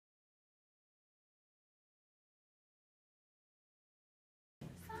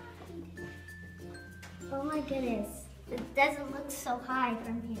my goodness. It doesn't look so high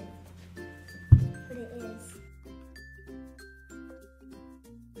from here. But it is.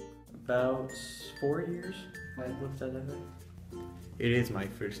 About 4 years I've lived at FA. It is my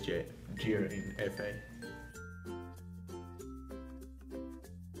first year in FA.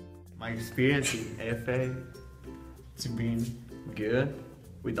 My experience in FA, it's been good,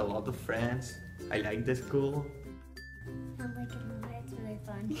 with a lot of friends. I like the school. I like it a lot. It's really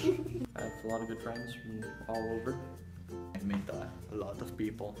fun. I have a lot of good friends from all over. I met a lot of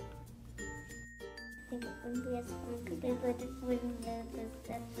people. I think when we had fun because we lived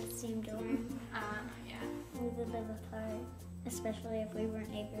at the same dorm. Yeah. We would live apart, especially if we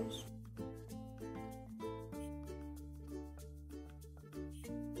weren't neighbors.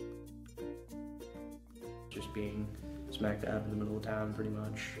 Just being smack dab in the middle of town pretty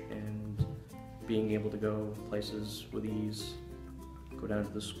much, and being able to go places with ease, go down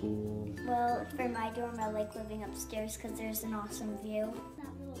to the school. Well, for my dorm, I like living upstairs because there's an awesome view. That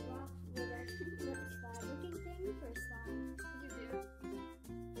little rock slide-looking thing for slide.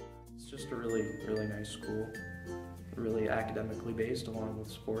 It's just a really nice school, really academically based along with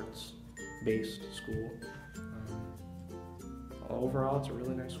sports based school. Overall, it's a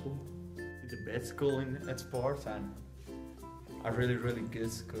really nice school. It's the best school in sports and a really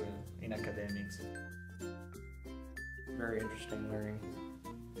good school in academics. Very interesting learning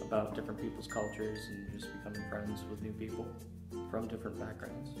about different people's cultures and just becoming friends with new people from different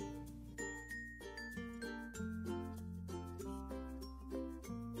backgrounds.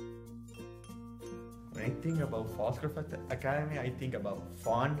 When I think about Foxcroft Academy, I think about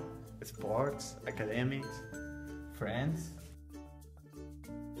fun, sports, academics, friends.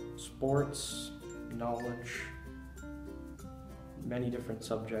 Sports, knowledge, many different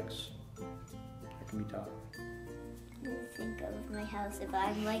subjects that can be taught. I think of my house if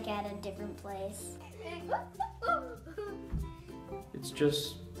I'm like at a different place. It's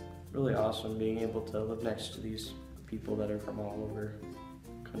just really awesome being able to live next to these people that are from all over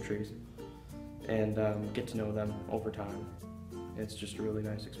countries and get to know them over time. It's just a really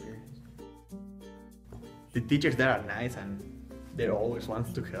nice experience. The teachers there are nice and they always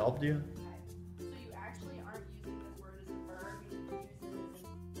want to help you. So you actually aren't using this word as a verb, you use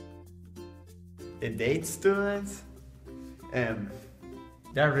it as The date students,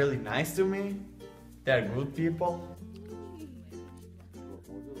 they're really nice to me. They're good people.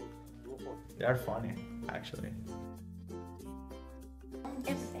 They're funny, actually.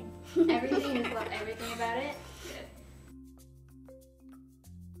 Everything. everything. You love everything about it.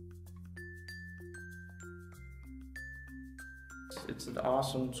 Good. It's an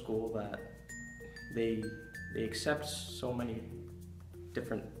awesome school that they accept so many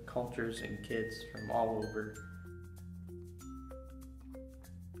different cultures and kids from all over.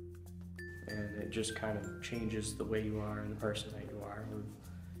 And it just kind of changes the way you are and the person that you are with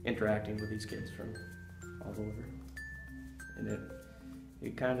interacting with these kids from all over. And it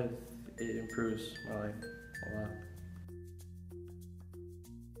improves my life a lot.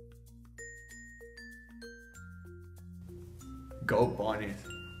 Go Bunnies!